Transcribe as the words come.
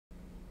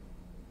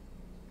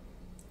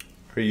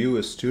Are you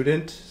a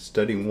student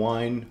studying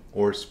wine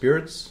or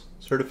spirits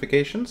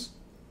certifications?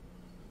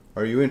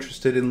 Are you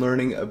interested in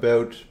learning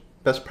about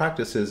best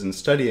practices in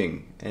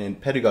studying and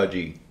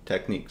pedagogy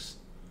techniques?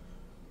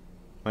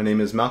 My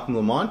name is Malcolm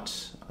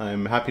Lamont.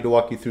 I'm happy to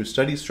walk you through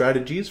study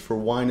strategies for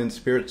wine and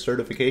spirit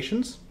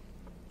certifications,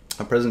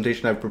 a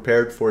presentation I've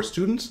prepared for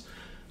students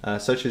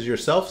such as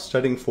yourself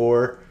studying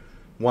for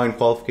wine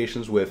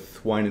qualifications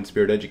with Wine and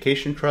Spirit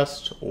Education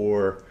Trust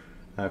or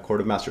Court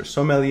of Master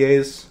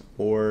Sommeliers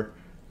or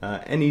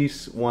any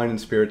wine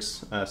and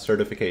spirits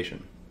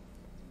certification.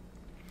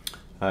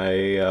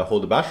 I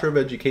hold a Bachelor of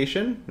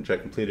Education, which I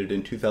completed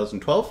in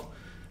 2012,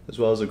 as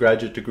well as a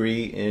graduate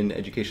degree in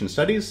Education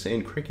Studies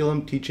in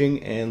Curriculum,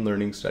 Teaching, and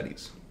Learning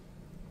Studies.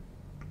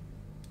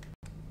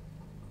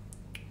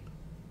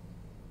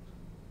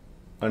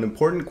 An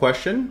important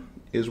question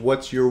is,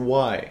 what's your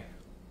why?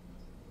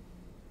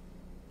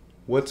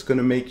 What's going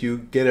to make you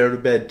get out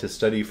of bed to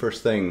study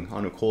first thing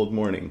on a cold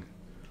morning?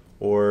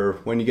 Or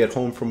when you get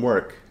home from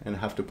work and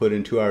have to put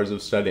in 2 hours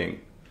of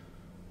studying?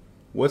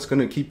 What's going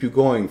to keep you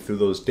going through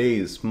those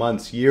days,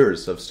 months,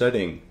 years of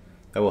studying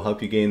that will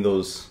help you gain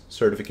those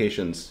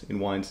certifications in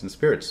wines and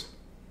spirits?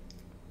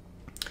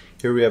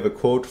 Here we have a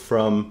quote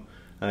from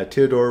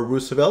Theodore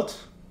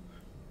Roosevelt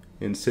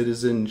in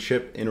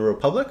Citizenship in a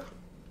Republic.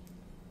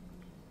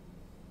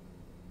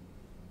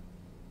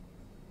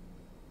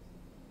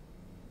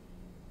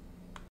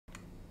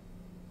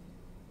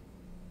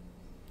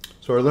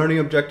 So our learning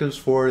objectives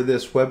for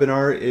this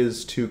webinar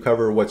is to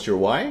cover what's your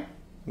why,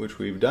 which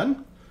we've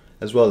done,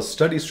 as well as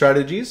study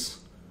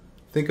strategies.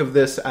 Think of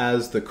this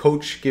as the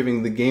coach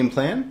giving the game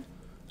plan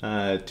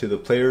to the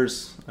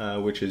players,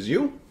 which is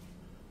you.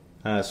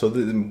 So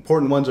the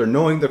important ones are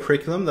knowing the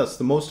curriculum, that's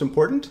the most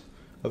important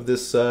of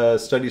this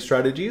study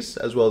strategies,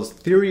 as well as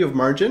theory of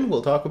margin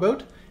we'll talk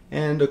about,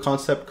 and a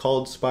concept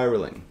called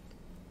spiraling.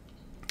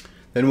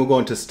 Then we'll go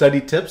into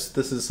study tips.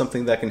 This is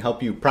something that can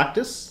help you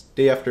practice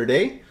day after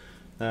day,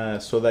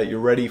 so that you're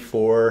ready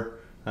for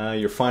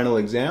your final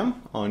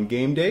exam on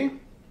game day.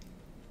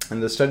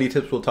 And the study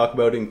tips we'll talk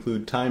about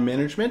include time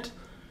management,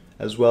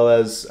 as well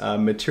as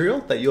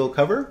material that you'll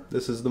cover.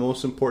 This is the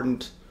most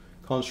important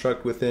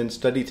construct within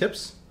study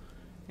tips,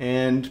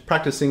 and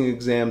practicing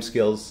exam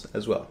skills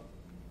as well.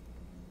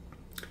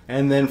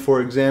 And then for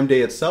exam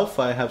day itself,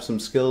 I have some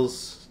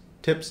skills,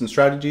 tips, and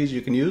strategies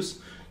you can use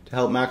to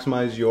help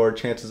maximize your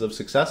chances of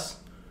success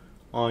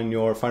on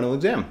your final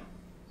exam.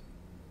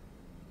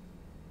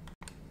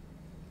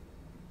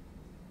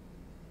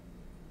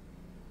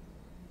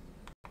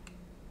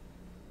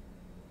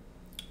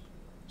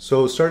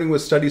 So starting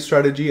with study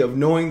strategy of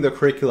knowing the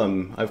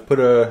curriculum, I've put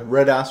a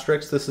red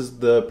asterisk. This is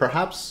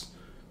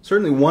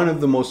certainly one of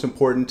the most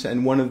important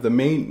and one of the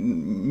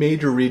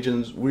major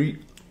reasons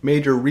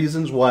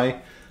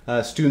why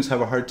students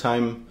have a hard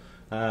time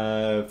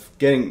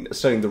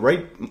studying the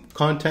right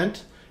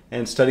content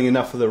and studying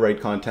enough of the right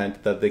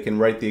content that they can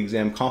write the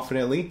exam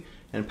confidently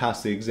and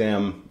pass the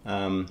exam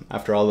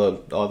after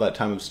all that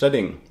time of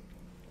studying.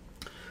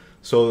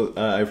 So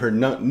I've heard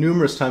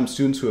numerous times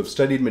students who have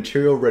studied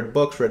material, read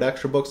books, read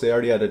extra books, they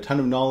already had a ton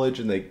of knowledge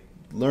and they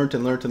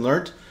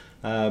learned,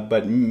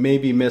 but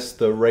maybe missed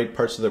the right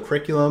parts of the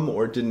curriculum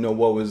or didn't know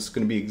what was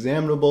going to be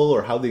examinable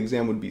or how the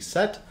exam would be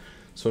set.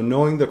 So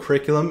knowing the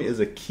curriculum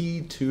is a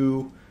key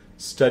to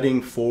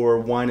studying for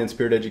Wine and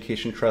Spirit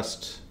Education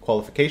Trust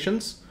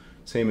qualifications,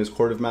 same as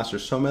Court of Master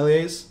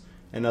Sommeliers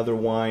and other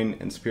wine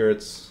and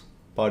spirits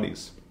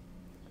bodies.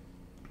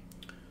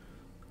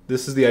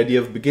 This is the idea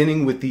of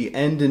beginning with the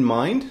end in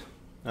mind.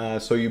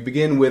 So you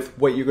begin with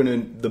what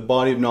the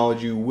body of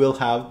knowledge you will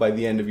have by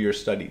the end of your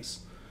studies.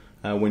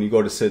 When you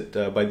go to sit,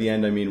 by the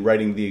end I mean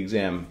writing the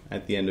exam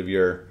at the end of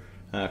your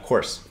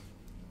course.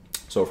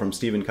 So from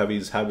Stephen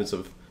Covey's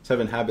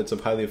 7 Habits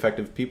of Highly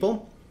Effective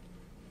People.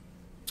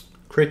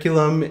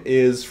 Curriculum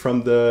is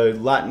from the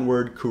Latin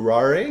word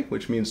curare,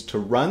 which means to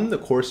run, the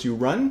course you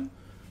run.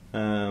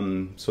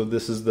 So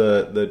this is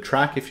the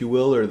track, if you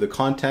will, or the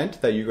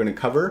content that you're going to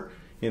cover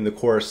in the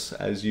course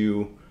as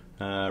you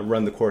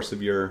run the course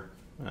of your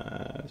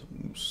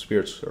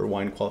spirits or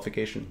wine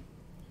qualification.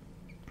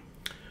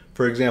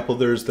 For example,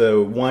 there's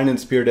the Wine and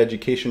Spirit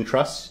Education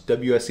Trust,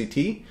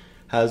 WSET,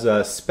 has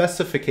a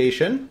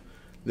specification.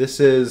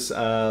 This is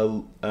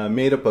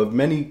made up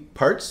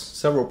of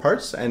several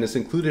parts, and it's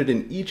included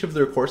in each of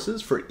their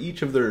courses for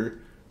each of their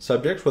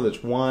subjects, whether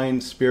it's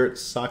wine,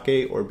 spirits,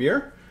 sake, or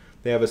beer.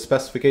 They have a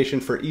specification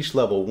for each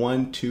level,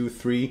 1, 2,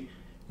 3,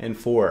 and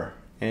 4.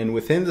 And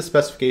within the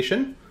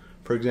specification,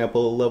 for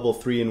example, level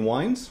 3 in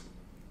wines,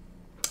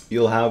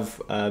 you'll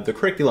have the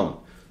curriculum.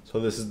 So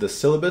this is the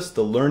syllabus,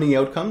 the learning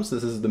outcomes.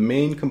 This is the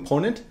main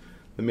component,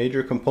 the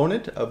major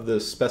component of the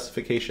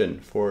specification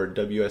for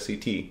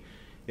WSET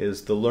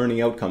is the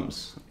learning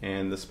outcomes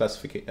and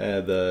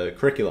the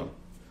curriculum.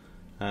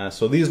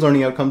 So these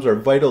learning outcomes are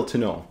vital to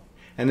know.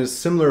 And it's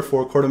similar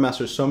for Court of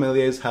Master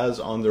Sommeliers has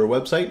on their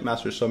website,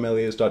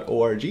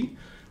 mastersommeliers.org.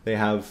 They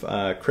have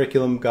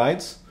curriculum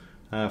guides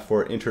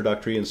for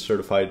introductory and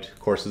certified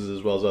courses,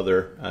 as well as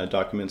other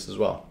documents as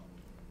well.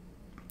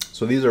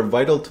 So these are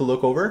vital to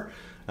look over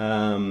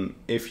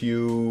If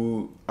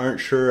you aren't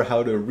sure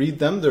how to read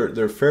them,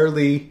 they're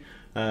fairly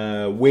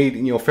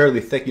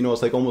fairly thick.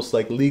 It's like almost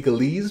like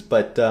legalese,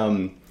 but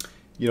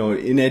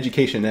in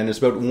education, and it's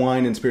about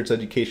wine and spirits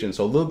education.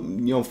 So a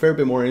little, fair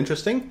bit more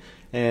interesting,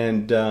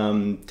 and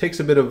takes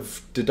a bit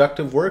of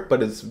deductive work,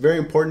 but it's very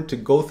important to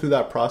go through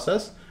that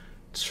process,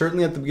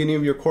 certainly at the beginning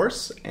of your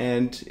course,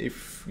 and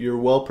if you're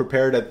well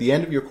prepared at the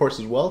end of your course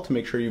as well, to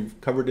make sure you've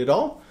covered it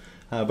all.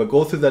 But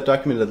go through that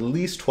document at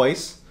least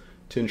twice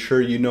to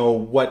ensure you know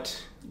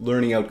what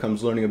learning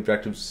outcomes, learning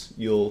objectives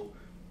you'll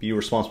be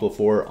responsible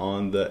for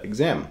on the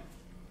exam.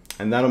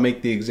 And that'll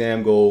make the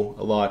exam go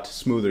a lot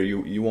smoother.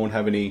 You won't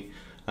have any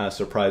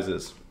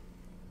surprises.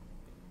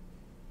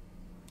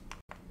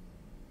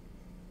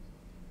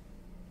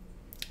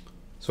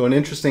 So an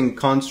interesting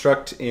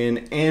construct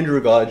in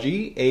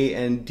andragogy,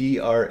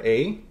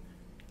 A-N-D-R-A-G-O-G-Y,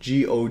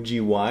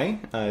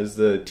 is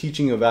the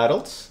teaching of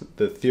adults,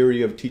 the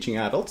theory of teaching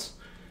adults.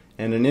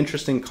 And an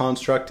interesting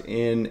construct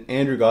in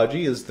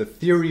andragogy is the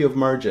theory of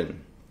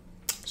margin.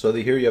 So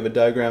here you have a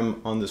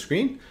diagram on the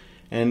screen,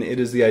 and it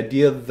is the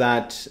idea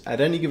that at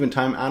any given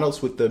time,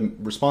 adults, with the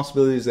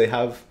responsibilities they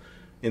have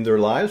in their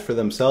lives for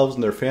themselves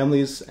and their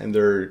families and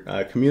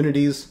their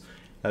communities,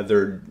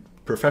 their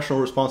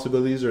professional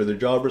responsibilities or their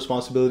job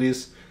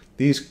responsibilities,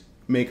 these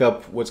make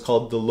up what's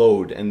called the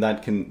load, and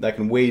that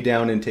can weigh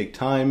down and take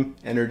time,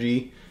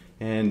 energy,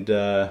 and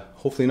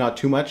hopefully not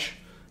too much,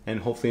 and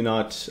hopefully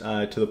not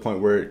to the point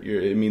where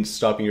it means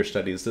stopping your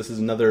studies. This is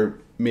another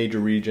major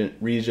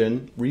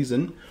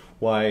reason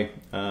why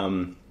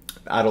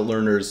adult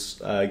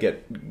learners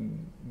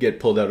get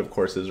pulled out of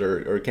courses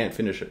or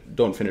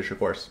don't finish a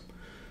course.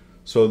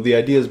 So the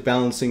idea is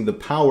balancing the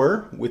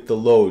power with the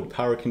load.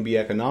 Power can be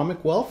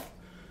economic wealth,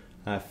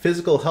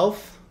 physical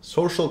health,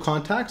 social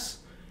contacts,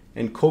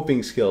 and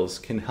coping skills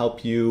can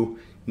help you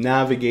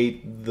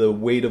navigate the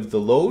weight of the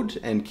load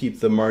and keep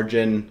the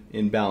margin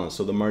in balance.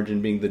 So the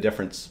margin being the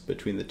difference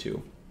between the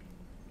two.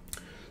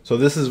 So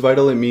this is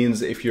vital. It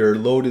means if your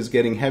load is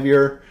getting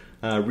heavier,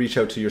 reach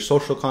out to your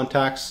social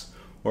contacts,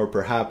 or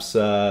perhaps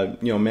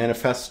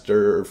manifest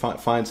or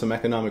find some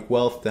economic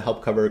wealth to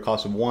help cover the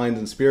cost of wines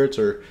and spirits.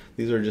 Or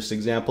these are just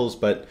examples,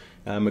 but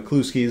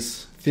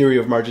McCluskey's theory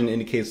of margin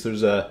indicates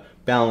there's a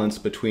balance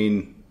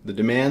between the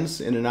demands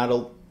in an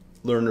adult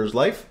learner's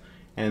life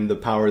and the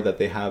power that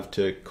they have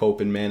to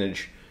cope and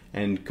manage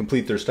and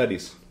complete their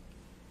studies.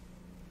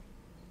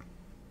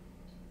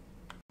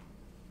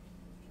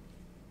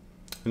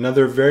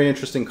 Another very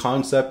interesting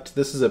concept,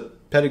 this is a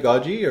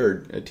pedagogy or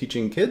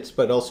teaching kids,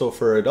 but also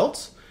for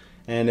adults,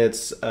 and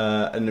it's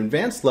an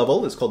advanced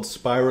level. It's called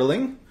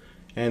spiraling,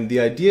 and the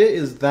idea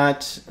is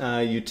that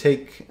you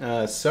take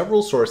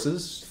several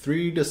sources,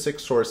 3 to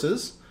 6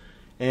 sources,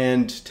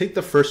 and take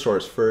the first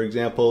source. For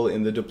example,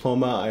 in the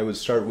diploma, I would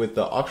start with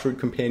the Oxford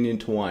Companion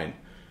to Wine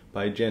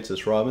by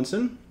Jancis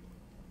Robinson.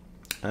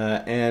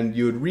 And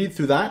you would read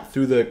through that,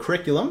 through the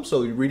curriculum.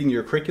 So you're reading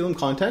your curriculum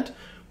content,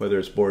 whether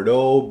it's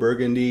Bordeaux,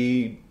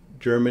 Burgundy,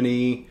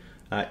 Germany,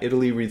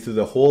 Italy, read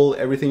through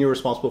everything you're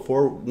responsible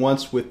for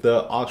once with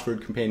the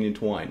Oxford Companion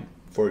to Wine,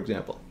 for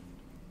example.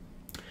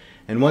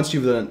 And once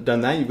you've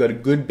done that, you've got a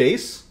good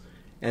base.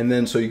 And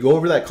then so you go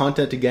over that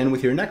content again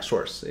with your next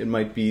source. It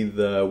might be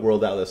the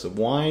World Atlas of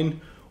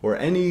Wine or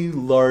any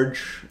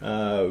large,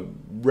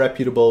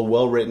 reputable,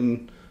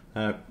 well-written,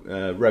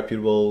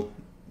 reputable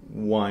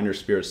wine or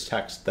spirits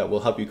text that will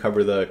help you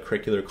cover the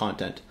curricular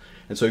content.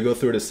 And so you go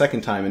through it a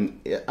second time,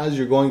 and as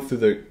you're going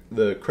through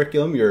the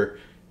curriculum, you're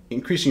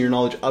increasing your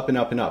knowledge up and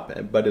up and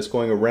up, but it's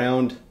going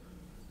around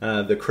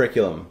the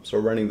curriculum. So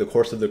running the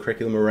course of the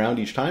curriculum around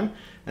each time,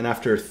 and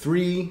after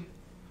 3,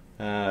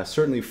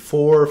 certainly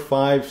 4,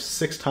 5,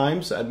 6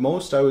 times at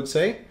most, I would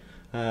say,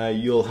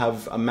 you'll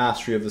have a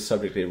mastery of the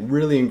subject. It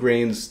really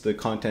ingrains the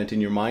content in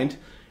your mind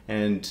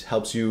and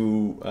helps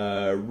you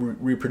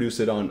reproduce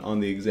it on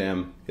the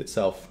exam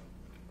itself.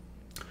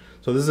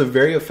 So this is a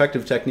very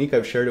effective technique.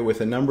 I've shared it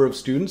with a number of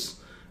students.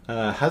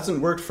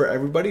 Hasn't worked for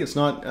everybody. It's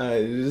not.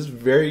 It is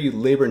very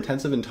labor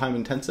intensive and time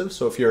intensive.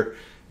 So if you're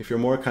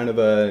more kind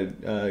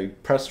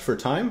of pressed for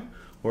time,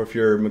 or if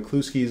your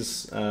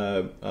McCluskey's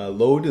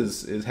load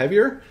is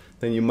heavier,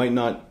 then you might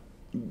not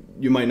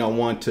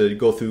want to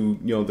go through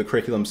the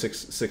curriculum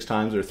six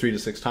times or 3 to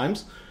 6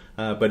 times.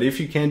 But if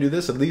you can do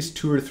this at least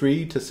 2 or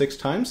 3 to 6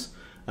 times,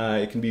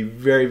 it can be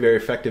very, very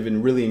effective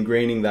in really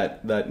ingraining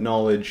that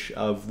knowledge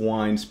of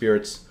wine,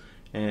 spirits,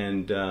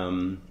 and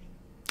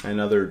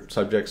other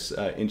subjects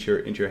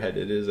into your head.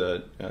 It is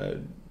a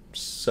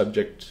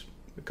subject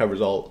that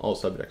covers all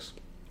subjects.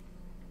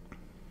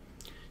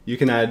 You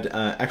can add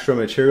extra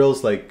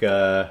materials like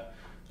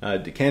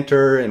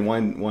Decanter and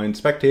Wine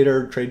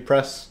Spectator, Trade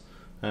Press,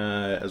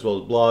 as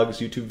well as blogs,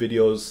 YouTube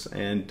videos,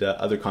 and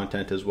other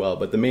content as well.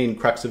 But the main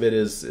crux of it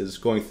is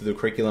going through the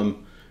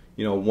curriculum,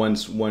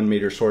 one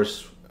major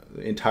source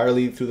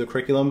entirely through the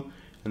curriculum,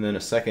 and then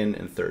a second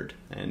and third,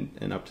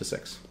 and up to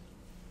 6.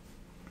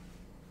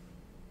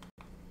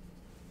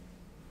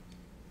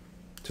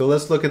 So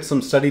let's look at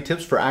some study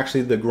tips for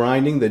actually the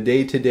grinding, the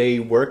day-to-day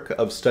work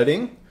of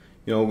studying.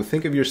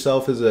 think of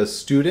yourself as a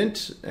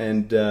student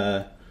and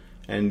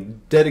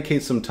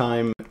dedicate some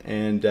time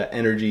and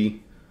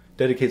energy.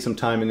 Dedicate some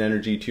time and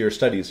energy to your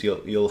studies.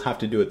 You'll have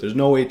to do it. There's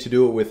no way to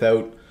do it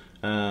without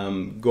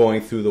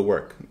going through the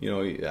work.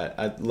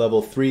 At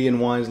level 3 in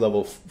wines,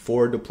 level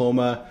 4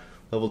 diploma,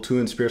 level 2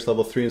 in spirits,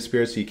 level 3 in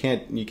spirits, you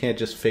can't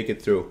just fake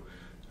it through.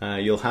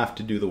 You'll have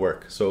to do the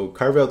work. So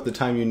carve out the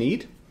time you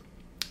need.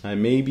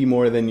 Maybe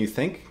more than you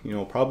think.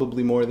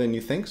 Probably more than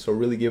you think. So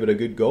really give it a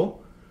good go.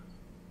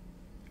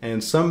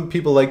 And some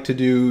people like to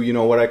do,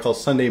 what I call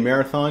Sunday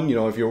marathon.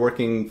 If you're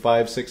working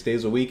 5-6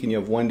 days a week and you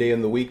have one day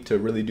in the week to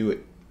really do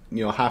it,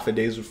 half a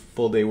day's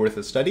full day worth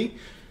of study,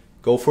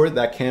 go for it.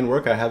 That can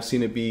work. I have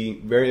seen it be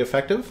very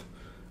effective,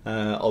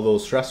 although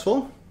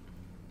stressful.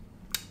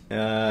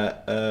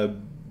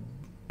 And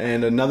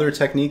another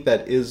technique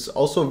that is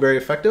also very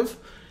effective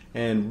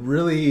and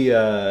really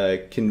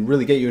can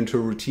really get you into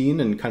a routine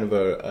and kind of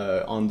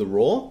a on the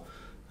roll.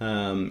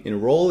 In a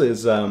roll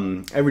is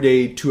every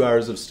day 2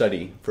 hours of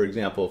study. For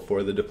example,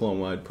 for the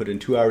diploma, I'd put in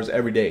 2 hours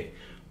every day,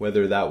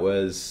 whether that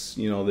was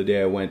the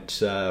day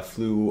I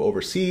flew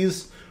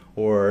overseas,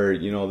 or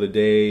the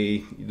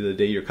day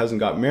your cousin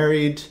got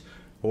married,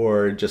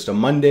 or just a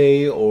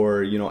Monday,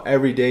 or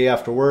every day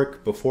after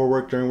work, before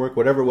work, during work,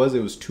 whatever it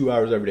was 2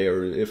 hours every day.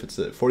 Or if it's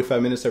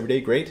 45 minutes every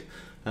day, great,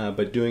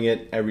 but doing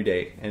it every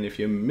day. And if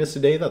you miss a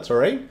day, that's all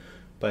right,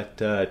 but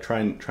try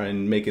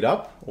and make it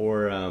up,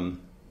 or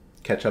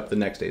catch up the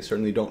next day.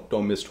 Certainly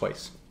don't miss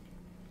twice.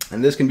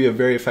 And this can be a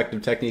very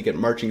effective technique at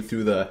marching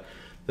through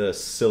the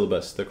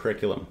syllabus, the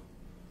curriculum,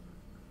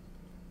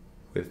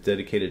 with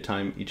dedicated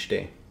time each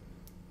day.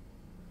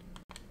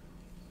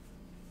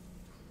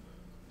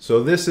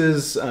 So this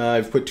is,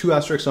 I've put 2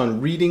 asterisks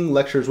on reading,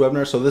 lectures,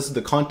 webinars. So this is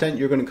the content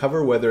you're going to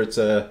cover, whether it's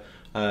a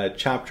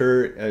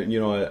chapter,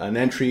 an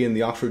entry in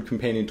the Oxford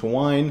Companion to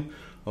Wine,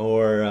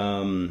 or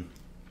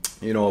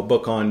a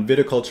book on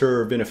viticulture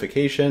or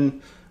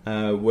vinification,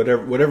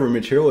 whatever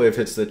material. If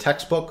it's the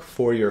textbook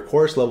for your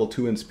course, level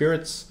 2 in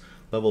spirits,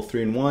 level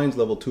 3 in wines,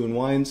 level 2 in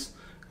wines,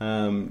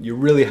 you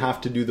really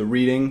have to do the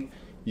reading.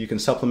 You can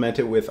supplement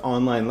it with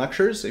online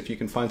lectures if you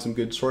can find some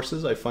good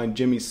sources. I find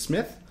Jimmy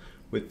Smith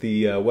with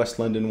the West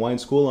London Wine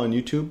School on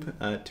YouTube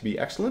to be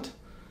excellent,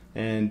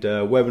 and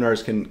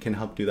webinars can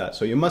help do that.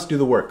 So you must do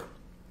the work.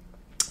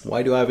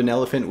 Why do I have an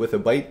elephant with a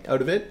bite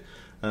out of it?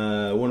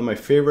 One of my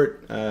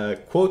favorite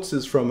quotes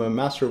is from a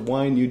master of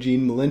wine,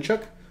 Eugene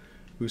Malinchuk,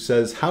 who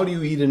says, "How do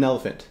you eat an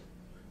elephant?"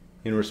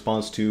 in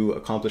response to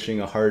accomplishing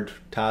a hard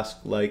task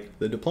like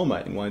the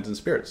diploma in wines and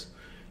spirits.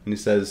 And he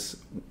says,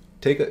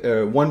 take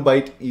one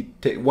bite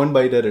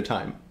at a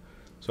time.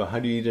 So how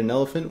do you eat an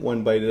elephant?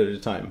 One bite at a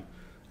time.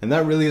 And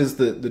that really is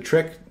the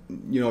trick.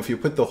 If you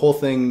put the whole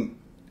thing,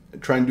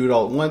 try and do it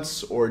all at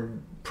once, or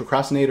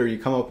procrastinate, or you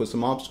come up with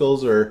some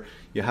obstacles, or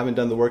you haven't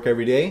done the work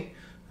every day,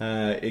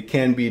 it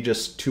can be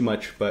just too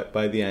much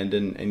by the end,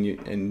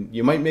 and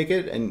you might make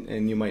it,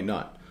 and you might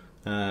not.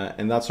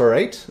 And that's all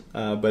right.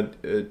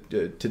 But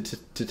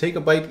to take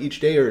a bite each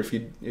day, or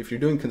if you're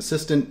doing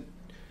consistent,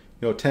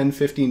 10,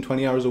 15,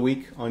 20 hours a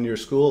week on your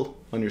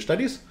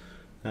studies,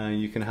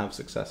 you can have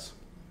success.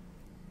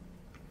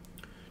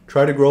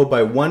 Try to grow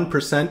by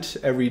 1%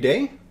 every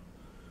day.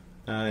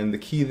 And the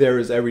key there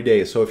is every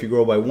day. So if you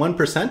grow by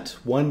 1%,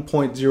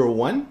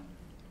 1.01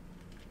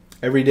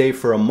 every day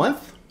for a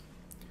month,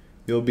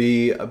 you'll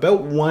be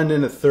about 1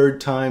 1/3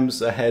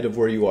 times ahead of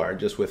where you are,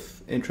 just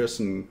with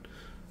interest and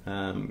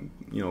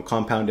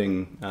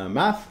compounding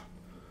math.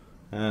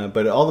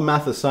 But all the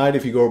math aside,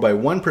 if you grow by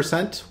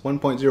 1%,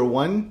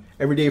 1.01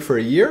 every day for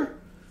a year,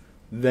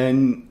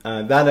 then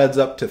that adds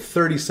up to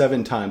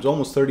 37 times,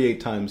 almost 38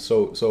 times.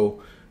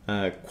 So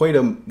quite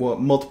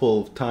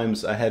multiple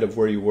times ahead of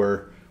where you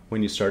were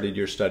when you started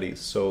your studies.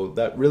 So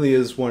that really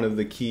is one of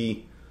the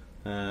key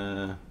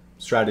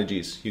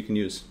strategies you can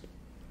use.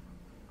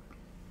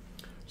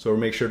 So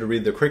make sure to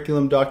read the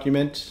curriculum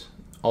document,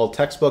 all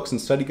textbooks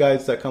and study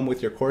guides that come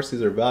with your course.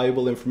 These are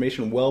valuable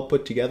information, well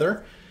put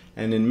together.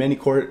 And in many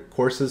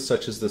courses,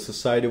 such as the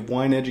Society of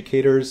Wine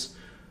Educators,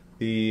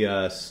 the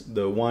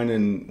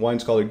Wine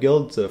Scholar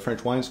Guild, the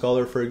French Wine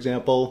Scholar, for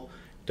example,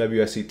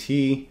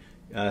 WSET,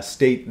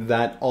 state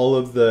that all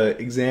of the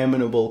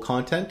examinable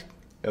content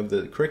of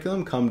the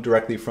curriculum come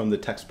directly from the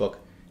textbook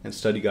and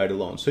study guide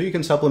alone. So you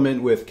can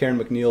supplement with Karen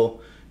McNeil,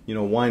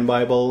 Wine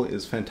Bible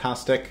is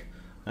fantastic.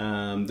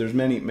 There's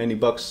many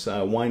books.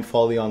 Wine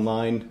Folly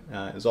Online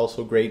is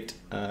also great,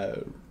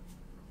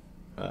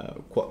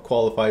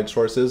 qualified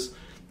sources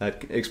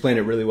that explain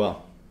it really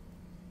well.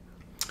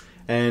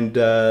 And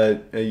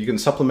you can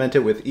supplement it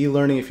with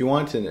e-learning if you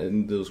want,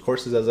 and those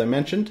courses as I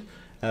mentioned,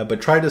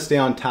 but try to stay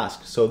on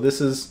task. So this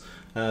is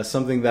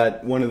something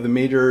that one of the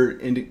major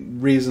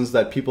reasons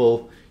that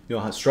people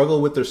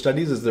struggle with their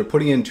studies is they're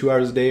putting in 2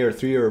 hours a day or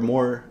 3 or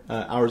more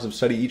hours of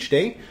study each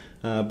day,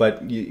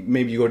 but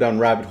maybe you go down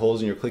rabbit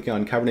holes and you're clicking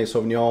on Cabernet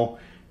Sauvignon,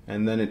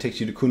 and then it takes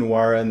you to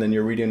Coonawarra, and then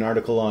you're reading an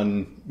article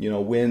on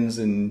wins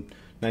in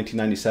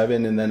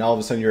 1997, and then all of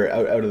a sudden you're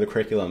out of the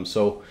curriculum.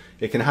 So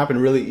it can happen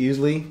really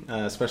easily,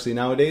 especially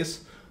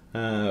nowadays.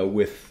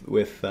 with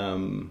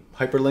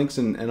hyperlinks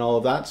and all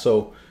of that.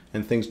 So,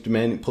 and things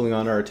pulling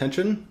on our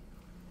attention.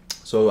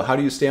 So how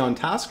do you stay on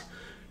task?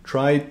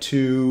 Try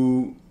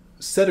to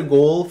set a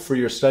goal for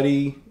your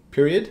study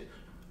period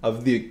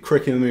of the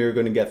curriculum you're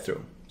going to get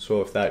through.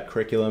 So if that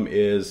curriculum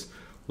is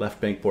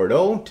Left Bank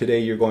Bordeaux, today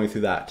you're going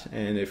through that.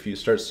 And if you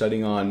start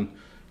studying on,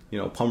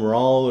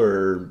 Pomerol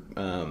or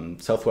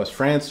Southwest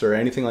France or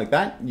anything like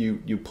that,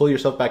 you pull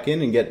yourself back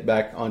in and get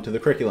back onto the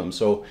curriculum.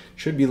 So it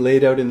should be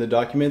laid out in the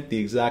document, the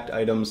exact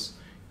items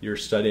you're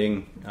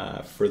studying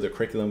for the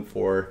curriculum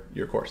for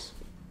your course.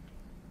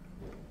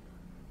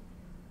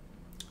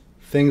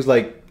 Things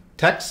like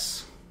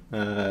texts,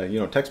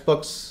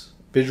 textbooks,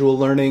 visual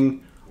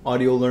learning,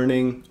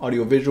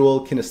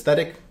 audio-visual,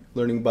 kinesthetic,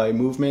 learning by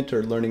movement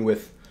or learning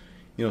with,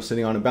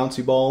 sitting on a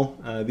bouncy ball.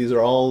 These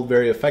are all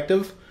very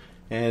effective.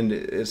 And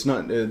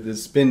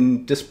it's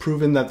been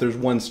disproven that there's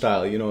one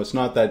style. It's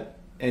not that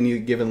any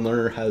given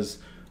learner has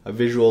a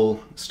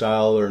visual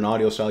style or an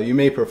audio style. You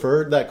may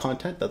prefer that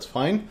content, that's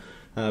fine.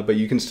 But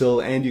you can still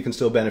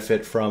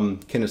benefit from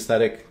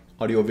kinesthetic,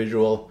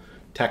 audio-visual,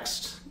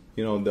 text.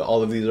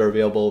 All of these are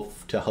available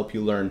to help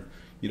you learn.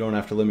 You don't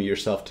have to limit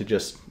yourself to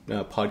just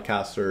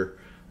podcasts or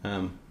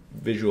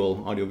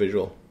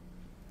audio-visual.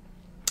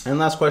 And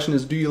last question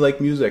is, do you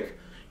like music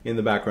in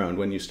the background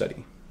when you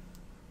study?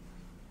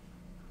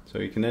 So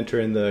you can enter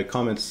in the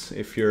comments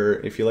if you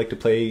like to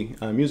play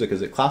music.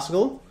 Is it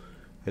classical?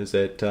 Is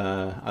it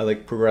I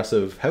like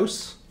progressive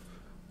house,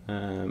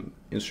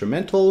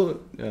 instrumental?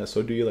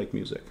 So do you like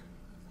music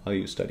while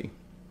you study?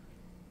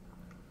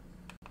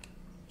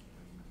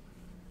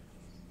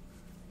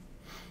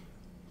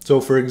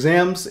 So for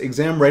exams,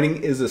 exam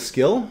writing is a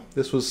skill.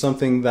 This was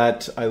something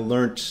that I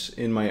learned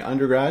in my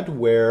undergrad,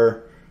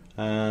 where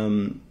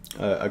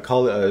a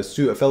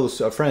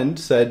friend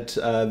said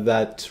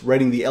that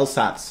writing the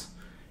LSATs,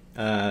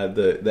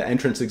 the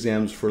entrance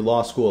exams for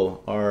law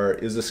school,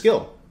 is a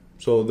skill.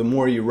 So the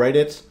more you write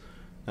it,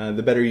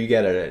 the better you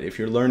get at it. If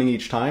you're learning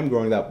each time,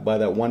 growing by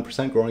that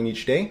 1%, growing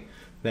each day,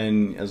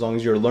 then as long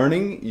as you're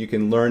learning, you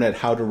can learn at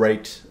how to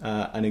write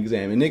an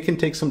exam. And it can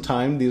take some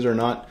time. These are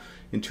not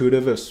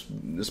intuitive,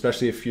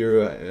 especially if you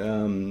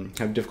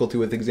have difficulty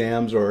with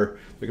exams, or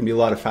there can be a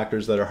lot of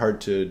factors that are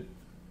hard to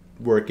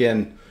work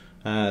in.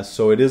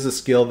 So it is a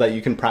skill that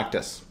you can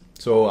practice.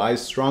 So I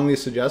strongly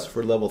suggest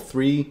for level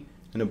 3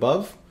 and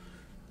above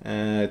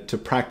to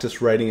practice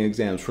writing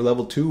exams. For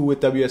level 2 with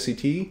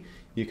WSET,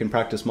 you can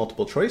practice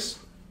multiple choice.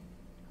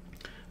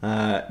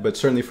 But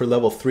certainly for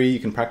level 3, you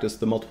can practice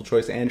the multiple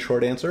choice and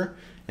short answer.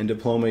 And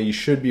diploma, you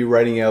should be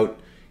writing out,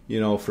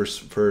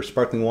 for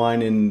sparkling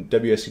wine in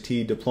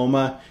WSET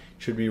diploma,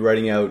 you should be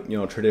writing out,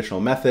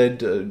 traditional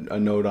method, a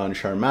note on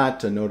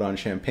Charmat, a note on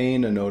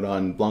Champagne, a note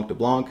on Blanc de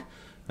Blanc,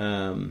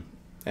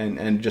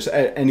 and just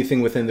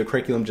anything within the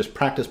curriculum. Just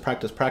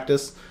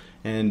practice.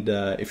 And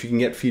if you can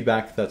get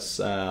feedback, that's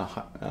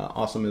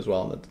awesome as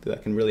well.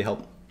 That can really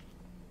help.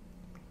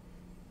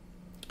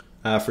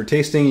 For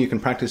tasting, you can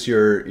practice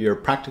your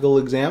practical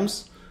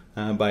exams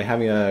by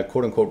having a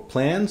quote-unquote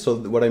plan. So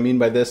what I mean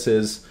by this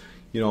is,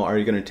 are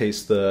you going to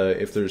taste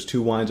if there's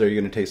 2 wines, are you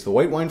going to taste the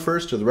white wine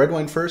first or the red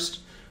wine first?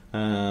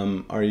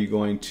 Are you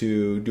going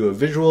to do a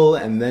visual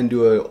and then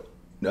do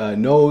a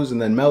nose and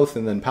then mouth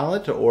and then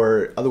palate,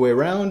 or other way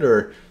around?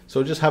 Or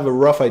so just have a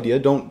rough idea.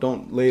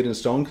 Don't lay it in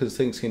stone, because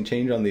things can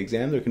change on the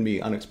exam. There can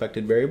be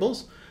unexpected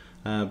variables,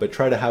 but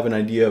try to have an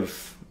idea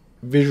of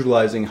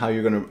visualizing how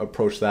you're going to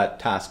approach that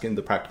task in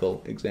the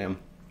practical exam.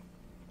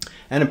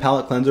 And a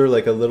palate cleanser,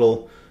 like a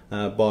little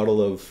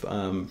bottle of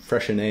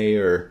Freshenet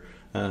or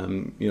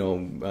Pinot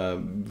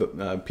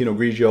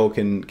Grigio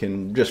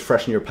can just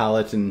freshen your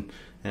palate and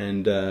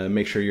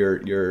make sure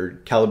you're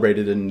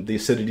calibrated and the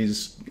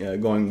acidity's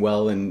going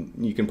well, and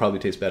you can probably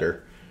taste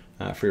better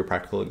for your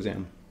practical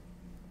exam.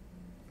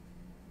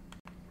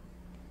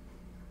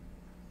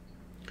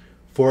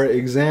 For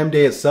exam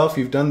day itself,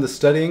 you've done the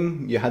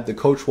studying, you had the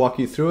coach walk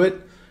you through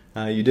it,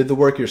 you did the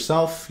work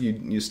yourself,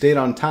 you stayed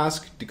on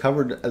task, you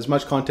covered as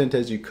much content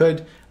as you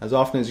could, as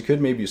often as you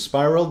could, maybe you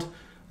spiraled,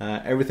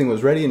 everything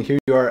was ready, and here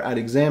you are at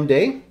exam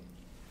day.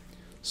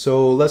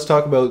 So let's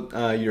talk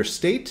about your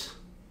state,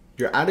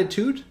 your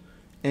attitude,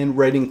 and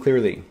writing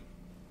clearly.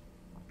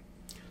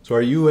 So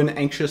are you an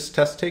anxious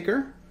test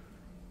taker?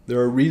 There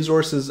are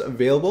resources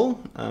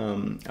available.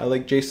 I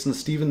like Jason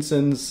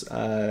Stevenson's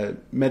guided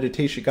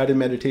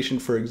meditation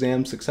for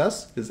exam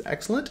success is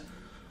excellent.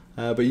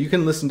 But you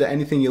can listen to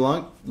anything you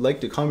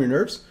like to calm your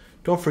nerves.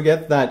 Don't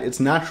forget that it's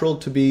natural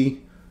to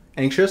be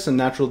anxious and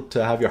natural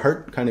to have your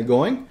heart kind of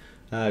going.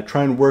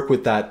 Try and work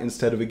with that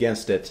instead of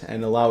against it,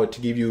 and allow it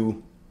to give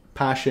you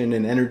passion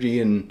and energy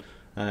and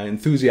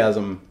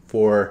enthusiasm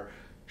for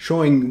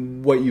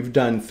showing what you've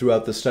done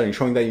throughout the study,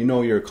 showing that you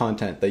know your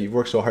content, that you've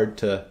worked so hard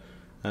to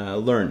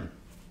learn.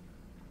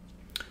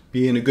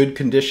 Be in a good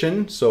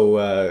condition,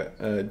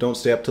 so don't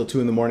stay up till 2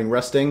 in the morning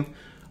resting.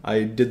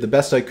 I did the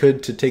best I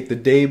could to take the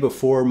day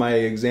before my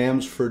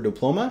exams for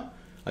diploma.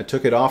 I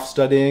took it off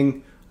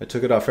studying. I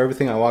took it off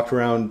everything. I walked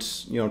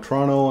around,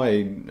 Toronto.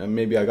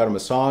 Maybe I got a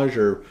massage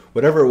or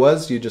whatever it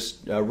was. You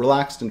just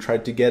relaxed and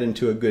tried to get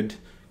into a good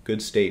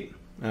state,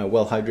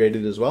 well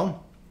hydrated as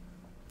well.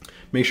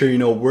 Make sure you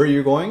know where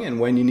you're going and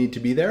when you need to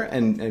be there,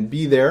 and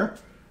be there.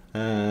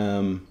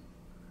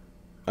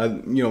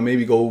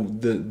 Maybe go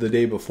the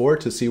day before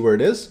to see where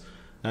it is,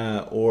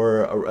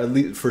 or at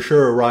least for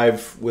sure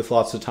arrive with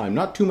lots of time.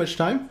 Not too much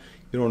time.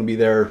 You don't want to be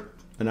there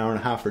an hour and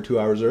a half or 2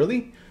 hours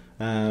early.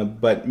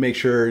 But make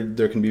sure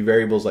there can be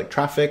variables like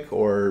traffic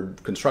or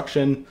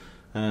construction.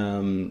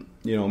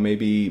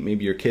 Maybe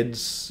your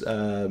kid's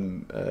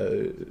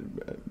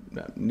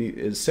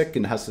is sick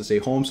and has to stay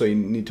home, so you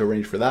need to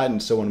arrange for that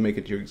and still want to make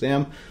it to your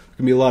exam. There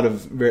can be a lot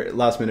of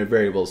last minute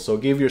variables. So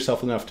give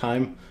yourself enough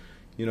time,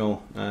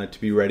 to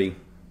be ready.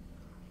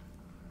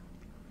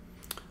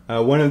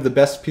 One of the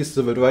best pieces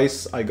of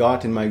advice I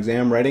got in my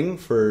exam writing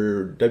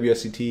for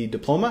WSET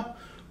diploma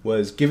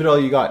was give it all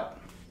you got.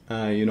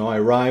 I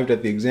arrived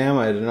at the exam.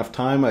 I had enough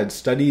time. I'd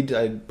studied.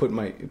 I'd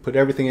put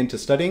everything into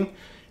studying,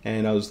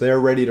 and I was there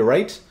ready to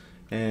write.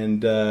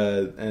 And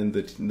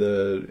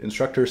the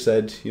instructor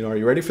said, "Are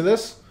you ready for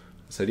this?"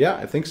 I said, "Yeah,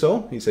 I think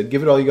so." He said,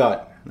 "Give it all you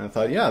got." And I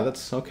thought, "Yeah,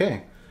 that's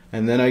okay."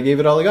 And then I gave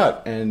it all I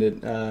got, and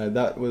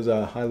that was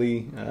a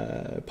highly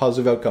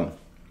positive outcome.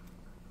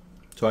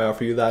 So I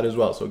offer you that as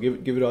well. So give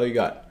it all you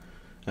got.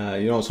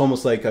 It's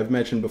almost like I've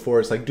mentioned before.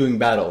 It's like doing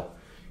battle.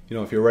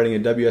 If you're writing a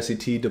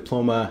WSET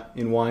diploma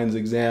in wines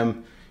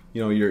exam,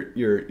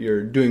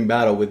 you're doing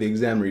battle with the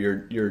examiner.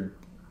 You're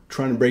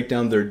trying to break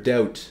down their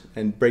doubt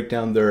and break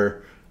down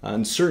their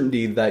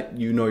uncertainty that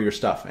you know your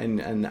stuff.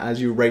 And as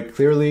you write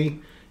clearly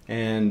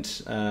and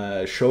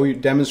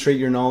demonstrate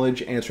your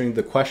knowledge, answering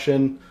the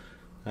question,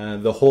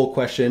 the whole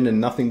question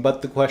and nothing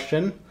but the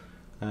question,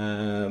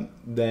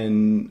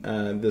 then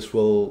this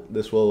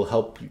will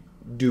help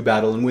do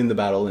battle and win the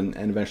battle and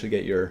eventually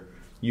get your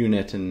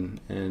unit and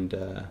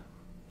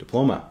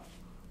diploma.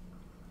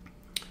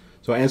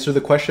 So answer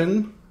the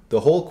question, the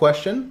whole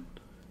question,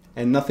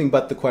 and nothing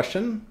but the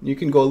question. You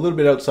can go a little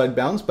bit outside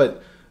bounds,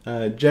 but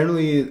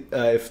generally,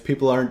 if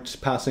people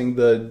aren't passing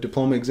the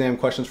diploma exam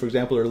questions, for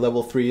example, or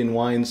level 3 in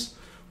wines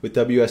with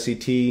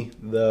WSET,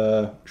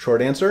 the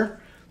short answer,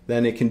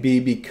 then it can be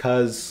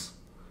because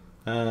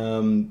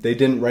they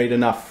didn't write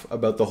enough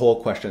about the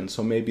whole question.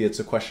 So maybe it's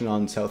a question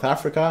on South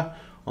Africa,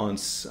 on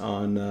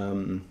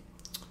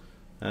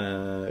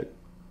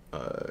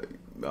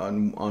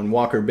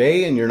Walker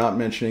Bay, and you're not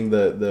mentioning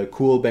the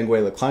cool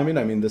Benguela climate.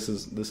 I mean, this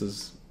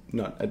is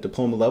not at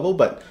diploma level,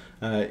 but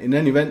in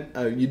any event,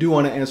 you do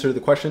want to answer the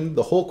question,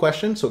 the whole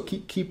question. So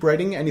keep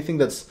writing anything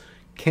that's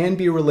can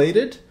be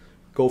related.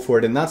 Go for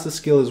it, and that's a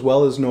skill as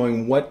well as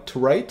knowing what to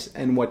write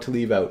and what to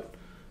leave out.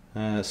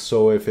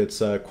 So if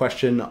it's a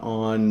question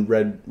on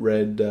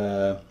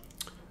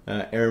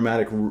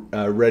aromatic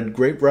red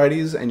grape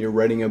varieties, and you're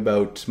writing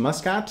about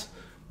Muscat,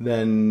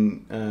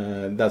 then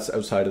that's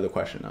outside of the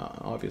question,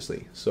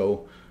 obviously.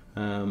 So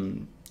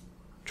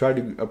try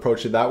to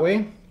approach it that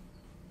way,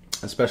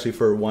 especially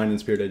for Wine and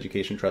Spirit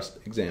Education Trust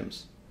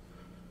exams.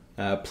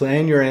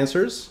 Plan your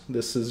answers.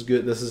 This is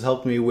good. This has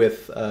helped me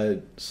with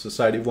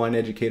Society of Wine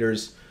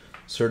Educators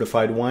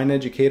Certified Wine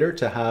Educator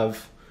to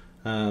have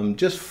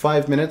just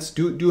 5 minutes.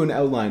 Do an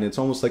outline. It's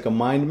almost like a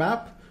mind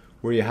map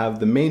where you have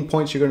the main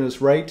points you're going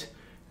to write,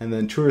 and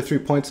then 2 or 3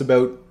 points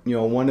about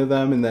one of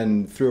them, and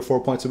then 3 or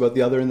 4 points about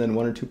the other, and then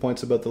 1 or 2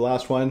 points about the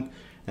last one,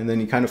 and then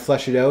you kind of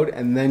flesh it out,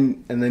 and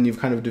then you've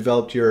kind of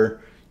developed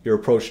your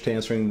approach to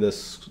answering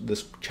this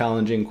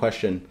challenging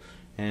question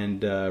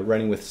and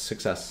writing with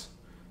success.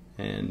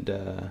 And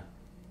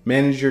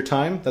manage your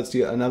time. That's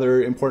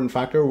another important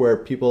factor where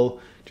people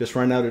just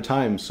run out of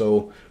time.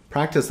 So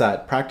practice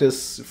that.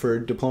 Practice for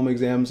diploma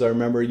exams. I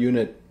remember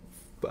unit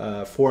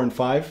 4 and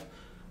 5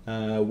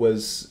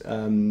 was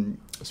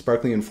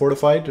sparkling and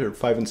fortified, or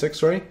 5 and 6,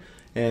 sorry,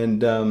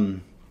 and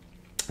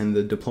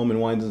the diploma in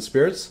wines and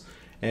spirits.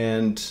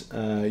 And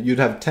you'd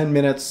have 10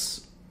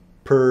 minutes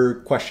per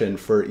question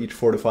for each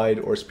fortified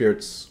or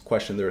spirits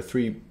question. There are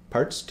 3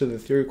 parts to the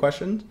theory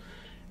question,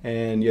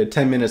 and you had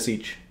 10 minutes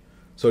each.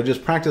 So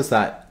just practice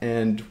that,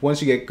 and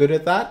once you get good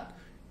at that,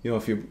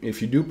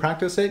 if you do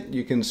practice it,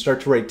 you can start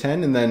to write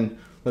 10, and then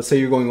let's say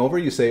you're going over,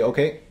 you say,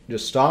 okay,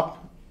 just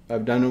stop.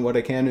 I've done what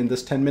I can in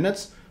this 10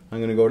 minutes. I'm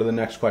going to go to the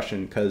next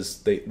question, because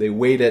they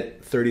weight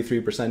at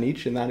 33%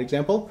 each in that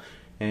example,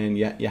 and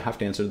you have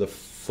to answer the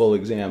full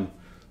exam.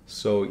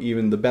 So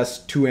even the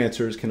best 2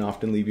 answers can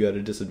often leave you at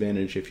a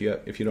disadvantage if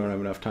you don't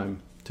have enough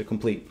time to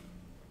complete.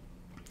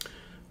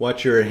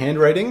 Watch your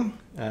handwriting,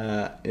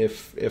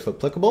 if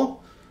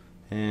applicable,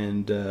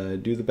 and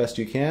do the best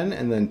you can.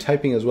 And then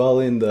typing as well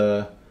in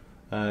the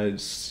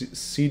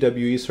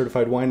CWE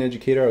Certified Wine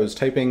Educator. I was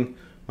typing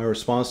my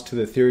response to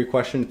the theory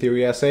question,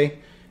 theory essay,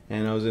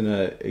 and I was in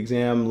an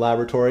exam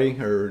laboratory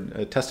or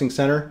a testing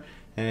center,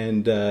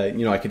 and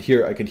I could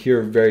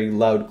hear very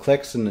loud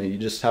clicks, and you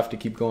just have to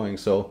keep going.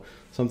 So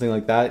something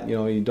like that,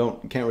 you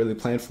can't really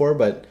plan for,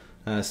 but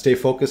stay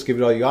focused, give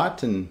it all you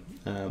got, and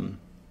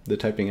the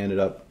typing ended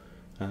up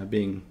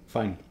being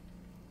fine.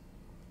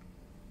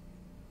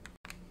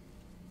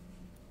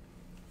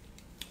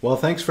 Well,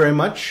 thanks very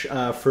much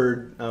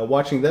for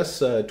watching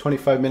this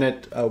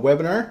 25-minute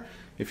webinar.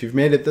 If you've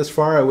made it this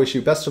far, I wish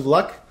you best of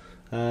luck.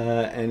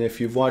 And if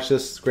you've watched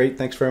this, great,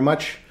 thanks very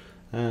much.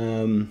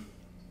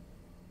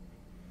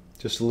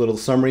 Just a little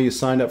summary: you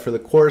signed up for the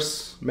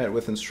course, met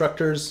with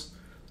instructors,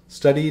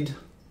 studied,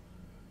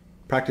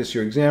 practiced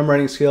your exam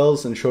writing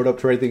skills, and showed up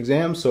to write the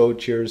exam. So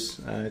cheers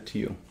to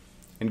you,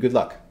 and good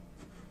luck.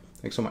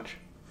 Thanks so much.